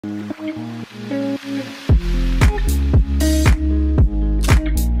Hello,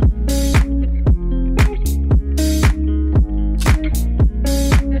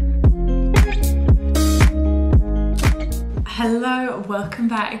 welcome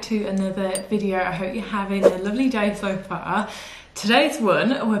back to another video. I hope you're having a lovely day so far. Today's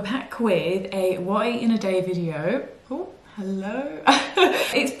one, we're back with a what I eat in a day video. Oh, hello.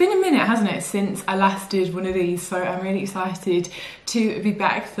 It's been a minute, hasn't it, since I last did one of these, so I'm really excited to be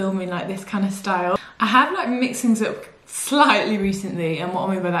back filming like this kind of style. I have like mixed things up slightly recently, and what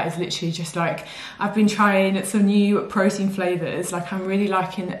I mean by that is literally just like I've been trying some new protein flavours. Like I'm really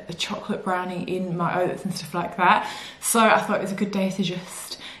liking a chocolate brownie in my oats and stuff like that, so I thought it was a good day to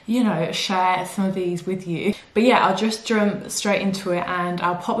just, you know, share some of these with you. But yeah, I'll just jump straight into it and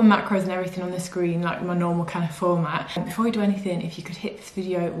I'll pop the macros and everything on the screen like my normal kind of format. And before we do anything, if you could hit this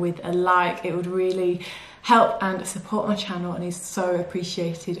video with a like, it would really help and support my channel and is so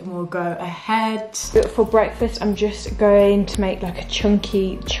appreciated. And we'll go ahead. For breakfast, I'm just going to make like a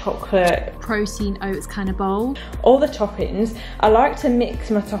chunky chocolate protein oats kind of bowl. All the toppings, I like to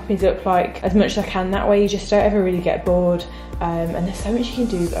mix my toppings up like as much as I can, that way you just don't ever really get bored. And there's so much you can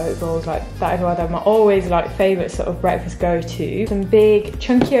do with oat bowls, like that is why they're my always like favourite sort of breakfast go-to. Some big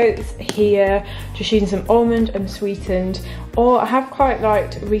chunky oats here, just using some almond unsweetened, or I have quite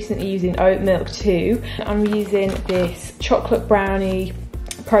liked recently using oat milk too. I'm using this chocolate brownie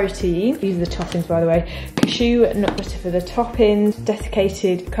protein. These are the toppings, by the way. Cashew nut butter for the toppings,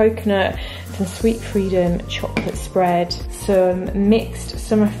 desiccated coconut, some Sweet Freedom chocolate spread, some mixed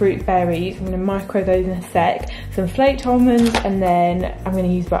summer fruit berries. I'm going to micro those in a sec. Some flaked almonds, and then I'm going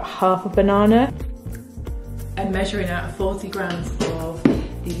to use about half a banana. I'm measuring out 40 grams of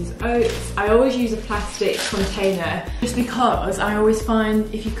these oats. I always use a plastic container just because I always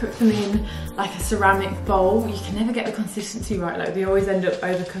find if you cook them in like a ceramic bowl, you can never get the consistency right. Like they always end up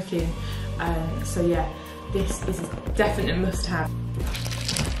overcooking. So yeah, this is a definite must-have.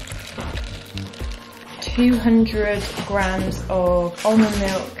 200 grams of almond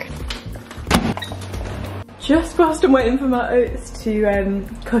milk. Just whilst I'm waiting for my oats to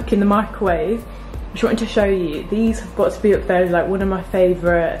cook in the microwave, I just wanted to show you, these have got to be up there as like one of my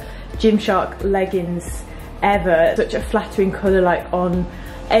favourite Gymshark leggings ever. Such a flattering colour, like on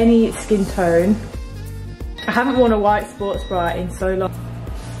any skin tone. I haven't worn a white sports bra in so long.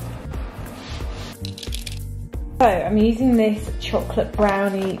 So I'm using this chocolate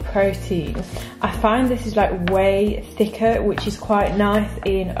brownie protein. I find this is like way thicker, which is quite nice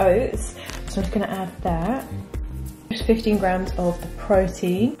in oats. So I'm just going to add that. Just 15 grams of the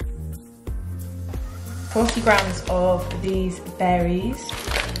protein. 40 grams of these berries.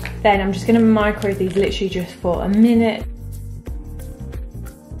 Then I'm just going to microwave these literally just for a minute.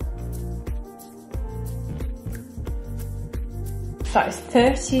 So it's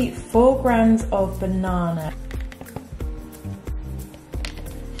 34 grams of banana.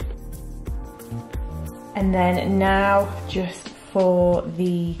 And then now just for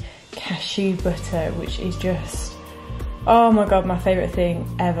the cashew butter, which is just, oh my god, my favourite thing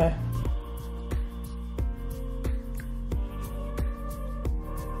ever.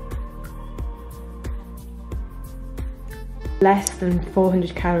 Less than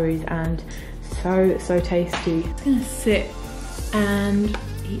 400 calories and so tasty. I'm gonna sit and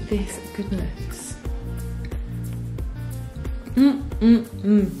eat this goodness.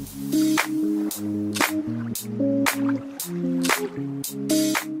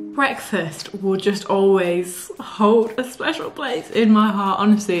 Breakfast will just always hold a special place in my heart,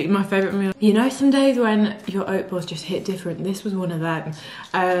 honestly, my favourite meal. You know, some days when your oat balls just hit different, this was one of them.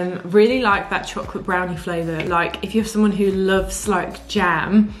 Really like that chocolate brownie flavour. Like if you're someone who loves like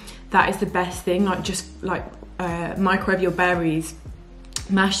jam, that is the best thing. Like just like microwave your berries,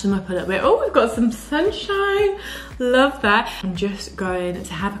 mash them up a little bit. Oh, we've got some sunshine, love that. I'm just going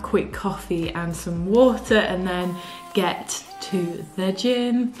to have a quick coffee and some water and then get to the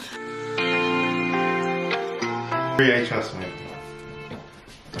gym. Really trust me.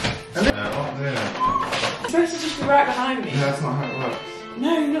 You're supposed to just be right behind me. No, that's not how it works.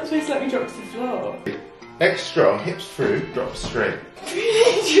 No, you're not supposed to let me drop to the floor. Extra, hips through, drop straight.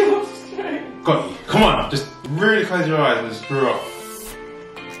 Drop straight. Got you. Come on, just really close your eyes and just drop.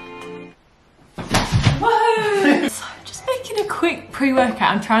 Whoa! So I'm just making a quick pre-workout.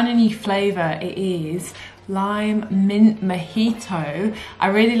 I'm trying a new flavour. It is lime mint mojito. I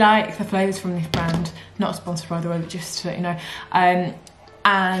really like the flavours from this brand. Not sponsored, by the way, but just to let you know.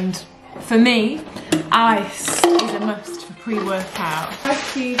 And for me, ice is a must for pre-workout.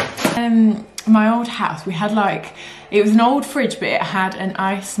 My old house, we had like, it was an old fridge, but it had an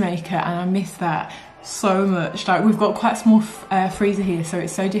ice maker, and I miss that so much. Like, we've got quite a small freezer here, so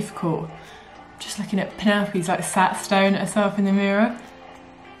it's so difficult. Just looking at Penelope's like sat staring at herself in the mirror.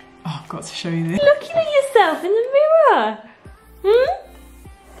 Oh, I've got to show you this. Looking at yourself in the mirror.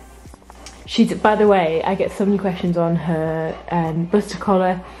 She's, by the way, I get so many questions on her buster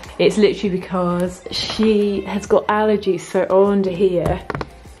collar. It's literally because she has got allergies, so all under here,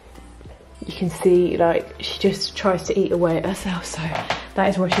 you can see like she just tries to eat away at herself, so that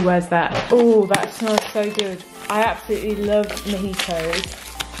is why she wears that. Oh, that smells so good. I absolutely love mojitos.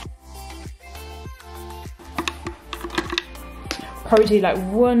 Probably do like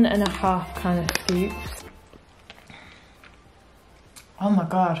 1.5 kind of scoops. Oh my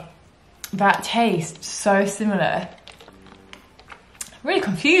god, that tastes so similar. I'm really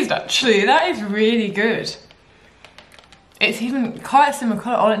confused actually. That is really good. It's even quite a similar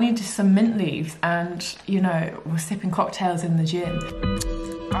colour. All it needs is some mint leaves and, you know, we're sipping cocktails in the gym.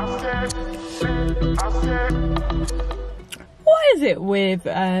 What is it with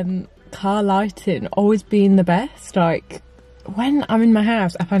car lighting always being the best? Like, when I'm in my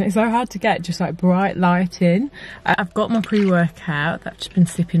house, I find it so hard to get just like bright lighting. I've got my pre-workout that I've just been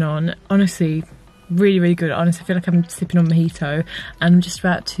sipping on. Honestly, really, really good. Honestly, I feel like I'm sipping on mojito, and I'm just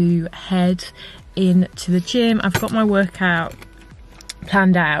about to head into the gym. I've got my workout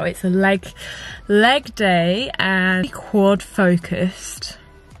planned out. It's a leg day and quad focused.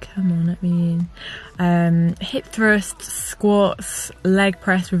 Come on, let me in. Hip thrusts, squats, leg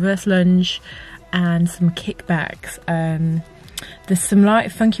press, reverse lunge, and some kickbacks. There's some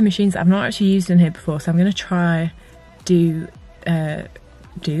light funky machines that I've not actually used in here before, so I'm going to try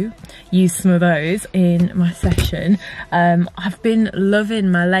use some of those in my session. I've been loving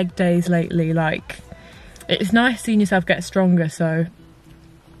my leg days lately. Like, it's nice seeing yourself get stronger, so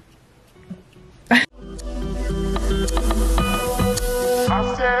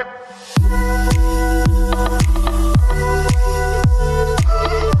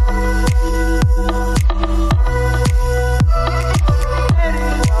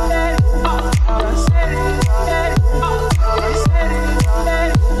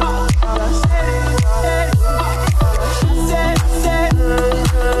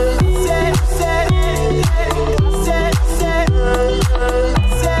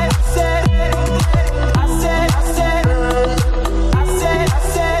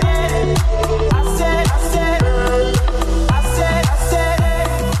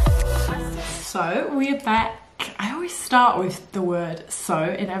start with the word so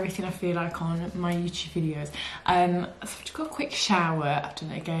in everything I feel like on my YouTube videos. So I've just got a quick shower. I've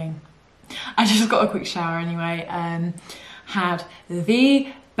done it again. I just got a quick shower anyway. Had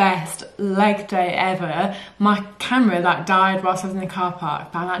the best leg day ever. My camera like died whilst I was in the car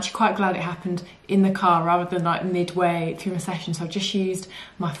park, but I'm actually quite glad it happened in the car rather than like midway through my session. So I've just used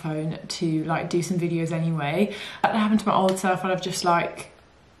my phone to like do some videos anyway. That happened to my old self, and I've just like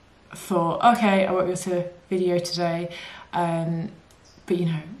thought, okay, I won't be able to video today, but you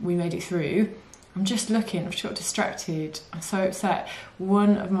know, we made it through. I'm just looking, I've just got distracted. I'm so upset.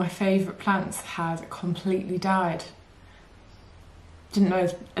 One of my favourite plants has completely died. Didn't know.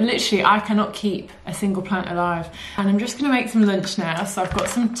 Literally, I cannot keep a single plant alive. And I'm just going to make some lunch now. So I've got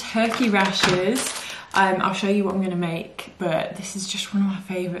some turkey rashers. I'll show you what I'm going to make, but this is just one of my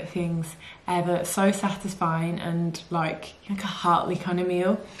favourite things ever. So satisfying and like a hearty kind of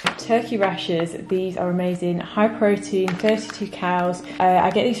meal. Turkey rashers, these are amazing. High protein, 32 calories. I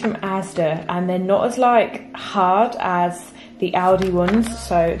get these from Asda, and they're not as like hard as the Aldi ones,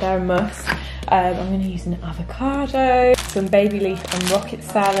 so they're a must. I'm going to use an avocado, some baby leaf and rocket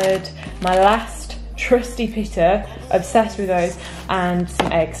salad, my last trusty pitta, obsessed with those, and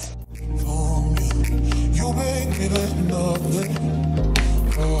some eggs.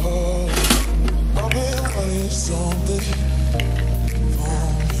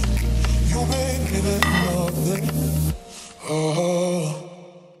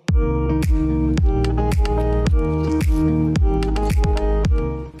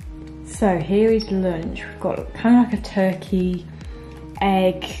 So here is lunch. We've got kind of like a turkey,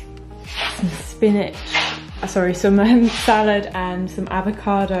 egg, some spinach, some salad and some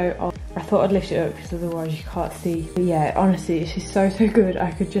avocado. I thought I'd lift it up because otherwise you can't see. But yeah, honestly, it's just so good.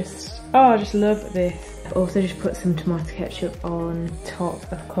 I could just, I just love this. I've also just put some tomato ketchup on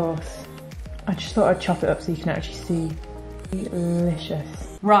top, of course. I just thought I'd chop it up so you can actually see.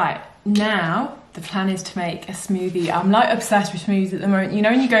 Delicious. Right, now the plan is to make a smoothie. I'm like obsessed with smoothies at the moment. You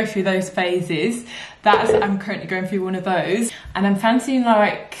know when you go through those phases? I'm currently going through one of those. And I'm fancying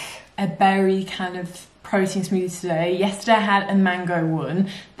like a berry kind of protein smoothie today. Yesterday I had a mango one.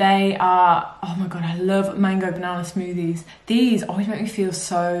 They are, oh my god, I love mango banana smoothies. These always make me feel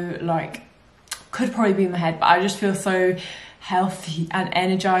so like could probably be in my head, but I just feel so healthy and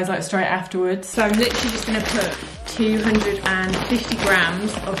energized like straight afterwards. So I'm literally just gonna put 250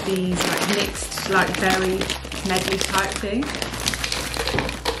 grams of these like mixed like very medley type thing.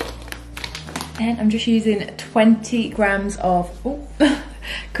 And I'm just using 20 grams of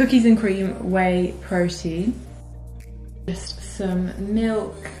cookies and cream whey protein. Just some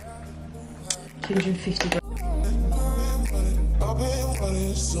milk, 250 grams.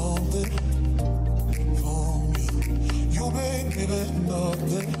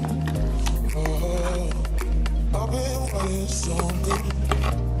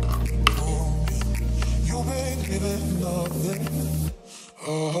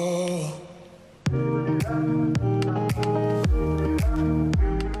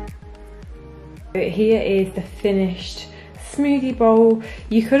 Here is the finished smoothie bowl.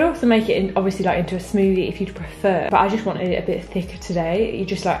 You could also make it in, obviously like into a smoothie if you'd prefer, but I just wanted it a bit thicker today. You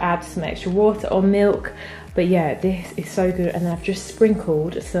just like add some extra water or milk, but yeah, this is so good. And I've just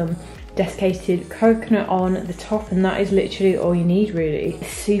sprinkled some desiccated coconut on the top, and that is literally all you need really. It's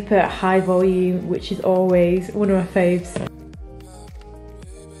super high volume, which is always one of my faves.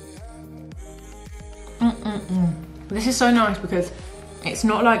 This is so nice because it's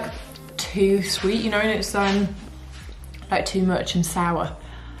not like too sweet, you know, and it's like too much and sour.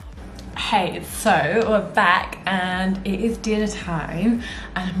 Hey, so we're back and it is dinner time,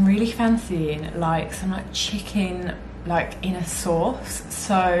 and I'm really fancying like some like chicken like in a sauce.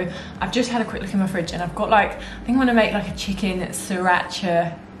 So I've just had a quick look in my fridge and I've got like, I think I'm gonna make like a chicken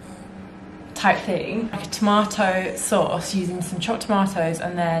sriracha type thing, like a tomato sauce using some chopped tomatoes,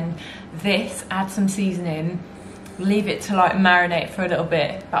 and then this, add some seasoning, leave it to like marinate for a little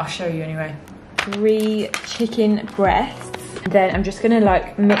bit, but I'll show you anyway. 3 chicken breasts. Then I'm just gonna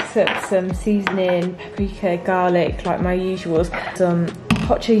like mix up some seasoning, paprika, garlic, like my usuals, some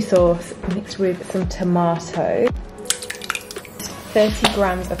hot chili sauce mixed with some tomato, 30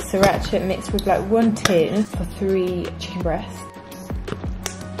 grams of sriracha mixed with like 1 tin for 3 chicken breasts.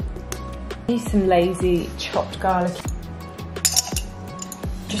 Need some lazy chopped garlic.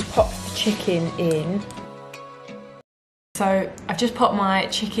 Just pop the chicken in. So I've just put my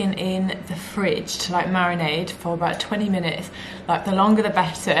chicken in the fridge to like marinate for about 20 minutes. Like the longer the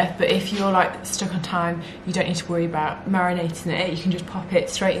better, but if you're like stuck on time, you don't need to worry about marinating it. You can just pop it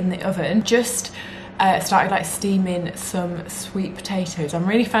straight in the oven. Just started like steaming some sweet potatoes. I'm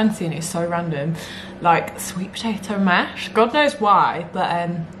really fancying it, it's so random, like sweet potato mash. God knows why, but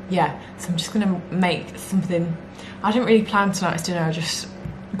yeah, so I'm just gonna make something. I didn't really plan tonight's dinner, I just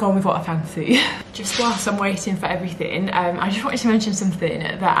gone with what I fancy. Just whilst I'm waiting for everything, I just wanted to mention something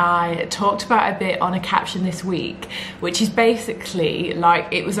that I talked about a bit on a caption this week, which is basically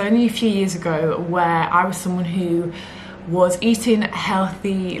like, it was only a few years ago where I was someone who was eating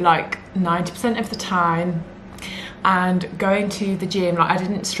healthy like 90% of the time and going to the gym. Like I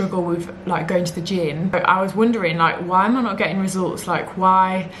didn't struggle with like going to the gym, but I was wondering like, why am I not getting results? Like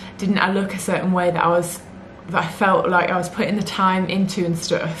why didn't I look a certain way that I felt like I was putting the time into and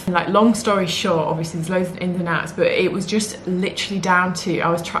stuff. And like long story short, obviously there's loads of ins and outs, but it was just literally down to I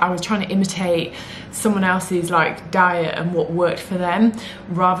was trying to imitate someone else's like diet and what worked for them,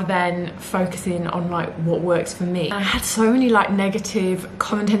 rather than focusing on like what works for me. And I had so many like negative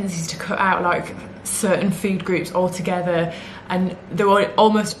common tendencies to cut out like certain food groups altogether, and they were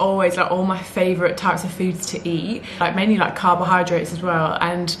almost always like all my favorite types of foods to eat, like mainly like carbohydrates as well,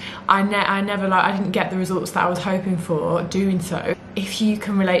 and I never like, I didn't get the results that I was hoping for doing so. If you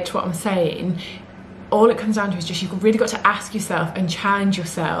can relate to what I'm saying, all it comes down to is just you've really got to ask yourself and challenge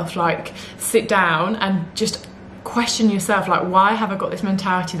yourself, like sit down and just question yourself, like why have I got this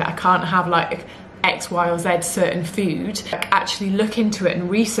mentality that I can't have like X, Y or Z certain food. Like actually look into it and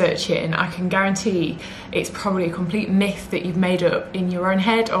research it, and I can guarantee it's probably a complete myth that you've made up in your own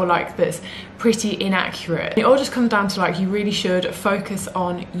head, or like that's pretty inaccurate. It all just comes down to like, you really should focus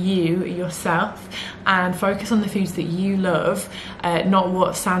on you, yourself, and focus on the foods that you love, not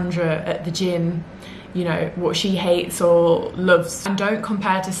what Sandra at the gym, you know, what she hates or loves. And don't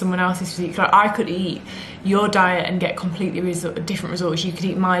compare to someone else's physique. Like I could eat your diet and get completely different results. You could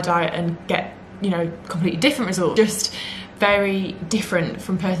eat my diet and get, you know, completely different results. Just very different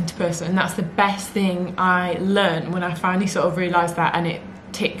from person to person. And that's the best thing I learned when I finally sort of realised that, and it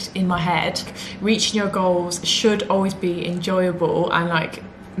ticked in my head. Reaching your goals should always be enjoyable and like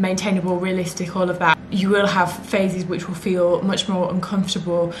maintainable, realistic, all of that. You will have phases which will feel much more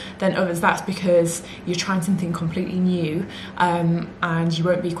uncomfortable than others. That's because you're trying something completely new, and you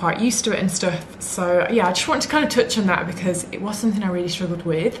won't be quite used to it and stuff. So yeah, I just want to kind of touch on that because it was something I really struggled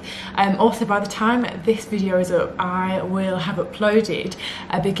with. Also, by the time this video is up, I will have uploaded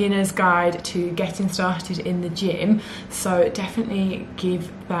a beginner's guide to getting started in the gym, so definitely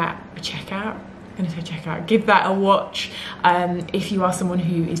give that a check out. I'm gonna say check out, give that a watch if you are someone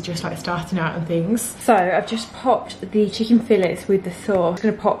who is just like starting out and things. So I've just popped the chicken fillets with the sauce. I'm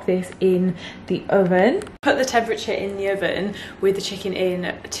gonna pop this in the oven. Put the temperature in the oven with the chicken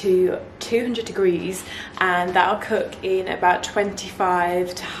in to 200 degrees, and that'll cook in about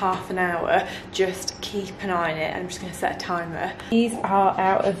 25 to half an hour. Just keep an eye on it. I'm just gonna set a timer. These are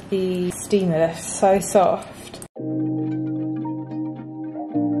out of the steamer, they're so soft.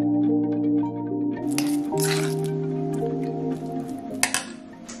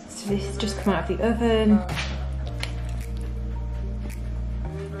 This has just come out of the oven.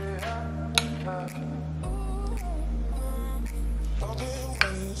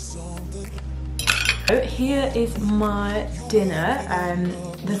 So here is my dinner.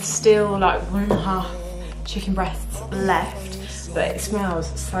 There's still like 1.5 chicken breasts left, but it smells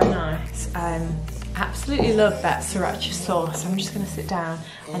so nice. Absolutely love that sriracha sauce. I'm just gonna sit down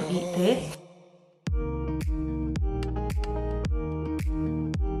and eat this.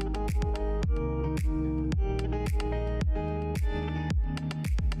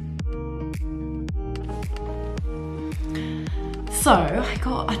 So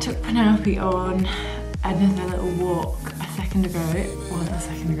I took Penelope on another little walk a second ago, well not a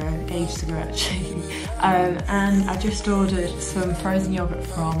second ago, ages ago actually, and I just ordered some frozen yoghurt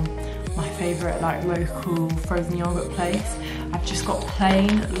from my favourite like local frozen yoghurt place. I've just got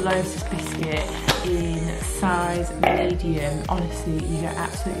plain Lotus biscuit in size medium. Honestly, you get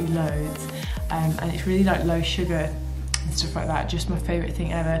absolutely loads, and it's really like low sugar and stuff like that. Just my favourite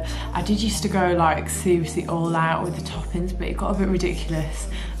thing ever. I did used to go like seriously all out with the toppings, but it got a bit ridiculous.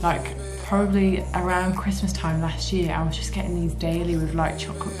 Like probably around Christmas time last year, I was just getting these daily with like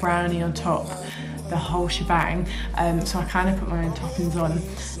chocolate brownie on top, the whole shebang. So I kind of put my own toppings on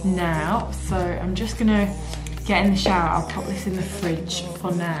now. So I'm just gonna get in the shower. I'll pop this in the fridge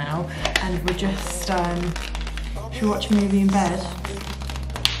for now, and we're just should we watch a movie in bed?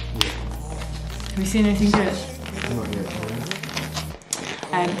 Have you seen anything good? Not yet.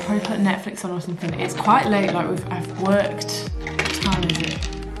 Probably put Netflix on or something. It's quite late, like I've worked, what time is it?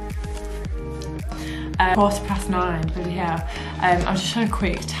 9:15, bloody hell. I was just trying to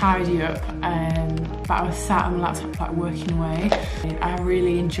quick tidy up, but I was sat on my laptop like working away. I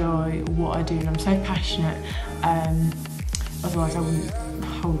really enjoy what I do and I'm so passionate, otherwise I wouldn't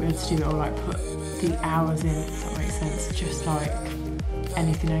be able to do it or like put the hours in, if that makes sense. Just like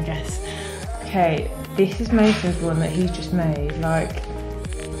anything, I guess. Okay, this is Mason's one that he's just made. Like,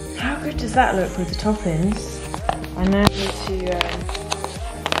 how good does that look with the toppings? I now need to,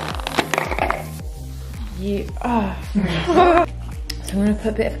 So I'm gonna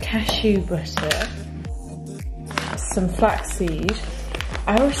put a bit of cashew butter, some flaxseed.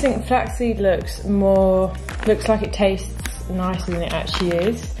 I always think flaxseed looks like it tastes nicer than it actually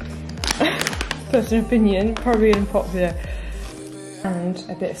is. Personal opinion, probably unpopular. And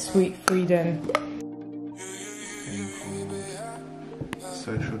a bit of sweet freedom.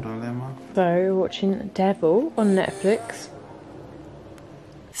 Social dilemma. So, watching Devil on Netflix.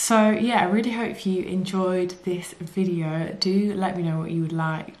 So yeah, I really hope you enjoyed this video. Do let me know what you would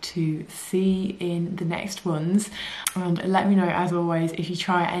like to see in the next ones, and let me know as always if you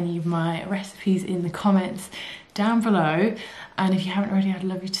try any of my recipes in the comments down below. And if you haven't already, I'd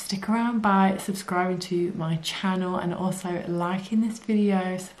love you to stick around by subscribing to my channel and also liking this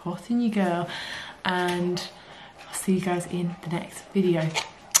video, supporting your girl, and I'll see you guys in the next video.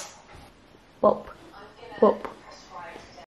 Whoop, whoop.